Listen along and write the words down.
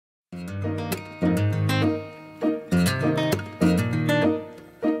Hey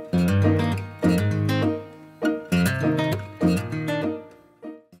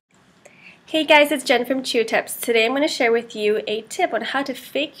guys, it's Jen from Chew Tips. Today I'm going to share with you a tip on how to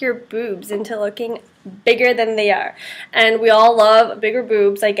fake your boobs into looking bigger than they are. And we all love bigger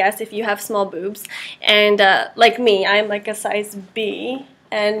boobs, I guess, if you have small boobs. And like me, I'm like a size B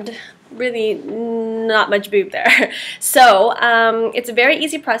and really not much boob there. So it's a very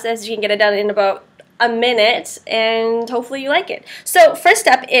easy process. You can get it done in about a minute and hopefully you like it. So first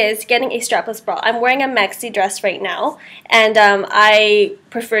step is getting a strapless bra. I'm wearing a maxi dress right now and I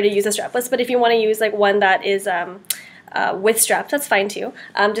prefer to use a strapless, but if you want to use like one that is with straps, that's fine too.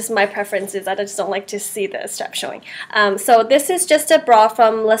 Just my preference is that I just don't like to see the strap showing. So this is just a bra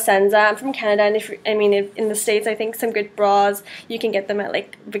from La Senza. I'm from Canada, and if in the States, I think some good bras, you can get them at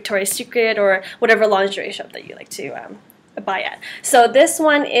like Victoria's Secret or whatever lingerie shop that you like to buy at. So this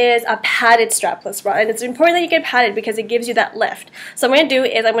one is a padded strapless bra, and it's important that you get padded because it gives you that lift. So what I'm going to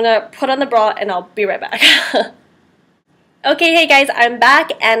do is I'm going to put on the bra and I'll be right back. Okay, hey guys, I'm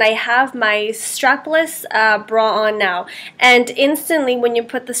back and I have my strapless bra on now. And instantly when you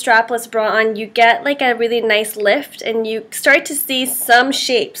put the strapless bra on, you get like a really nice lift and you start to see some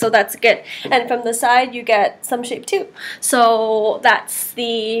shape, so that's good. And from the side you get some shape too. So that's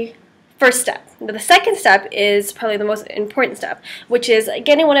the first step. The second step is probably the most important step, which is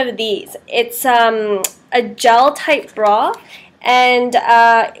getting one of these. It's a gel type bra, and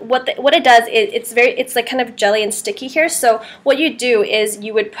what it does is it's like kind of jelly and sticky here. So what you do is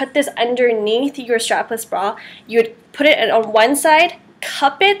you would put this underneath your strapless bra. You would put it on one side,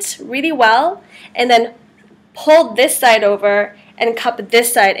 cup it really well, and then pull this side over and cup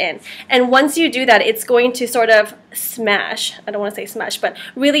this side in. And once you do that, it's going to sort of smash, I don't want to say smash, but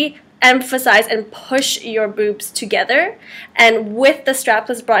really emphasize and push your boobs together. And with the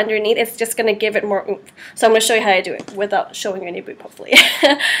strapless bra underneath, it's just going to give it more oomph. So I'm going to show you how to do it without showing you any boob, hopefully.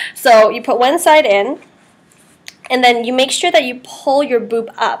 So you put one side in, and then you make sure that you pull your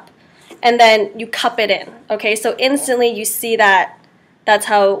boob up, and then you cup it in. Okay, so instantly you see that that's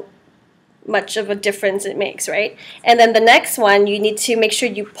how much of a difference it makes, right? And then the next one, you need to make sure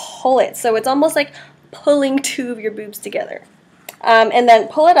you pull it. So it's almost like pulling two of your boobs together. And then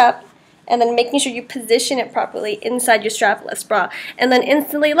pull it up, and then making sure you position it properly inside your strapless bra. And then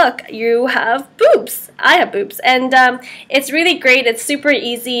instantly, look, you have boobs. I have boobs. And it's really great. It's super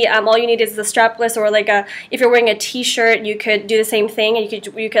easy. All you need is the strapless, or like if you're wearing a t-shirt, you could do the same thing. And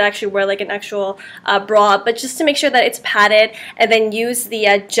you could actually wear like an actual bra, but just to make sure that it's padded, and then use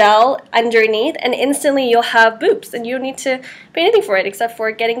the gel underneath, and instantly you'll have boobs. And you don't need to pay anything for it except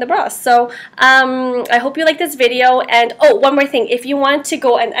for getting the bra. So I hope you like this video. And oh, one more thing. If you want to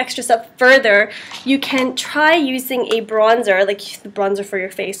go an extra step further, you can try using a bronzer, like the bronzer for your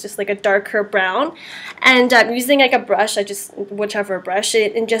face, just like a darker brown, and using like a brush, whichever brush,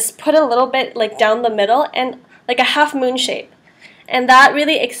 and just put a little bit like down the middle and like a half moon shape, and that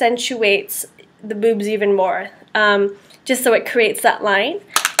really accentuates the boobs even more, just so it creates that line.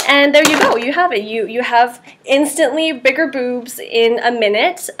 And there you go, you have it. You have instantly bigger boobs in a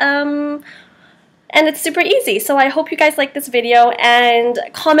minute. And it's super easy. So I hope you guys like this video, and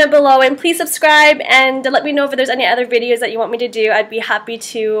comment below, and please subscribe, and let me know if there's any other videos that you want me to do. I'd be happy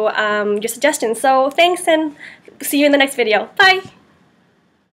to your suggestions. So thanks, and see you in the next video. Bye!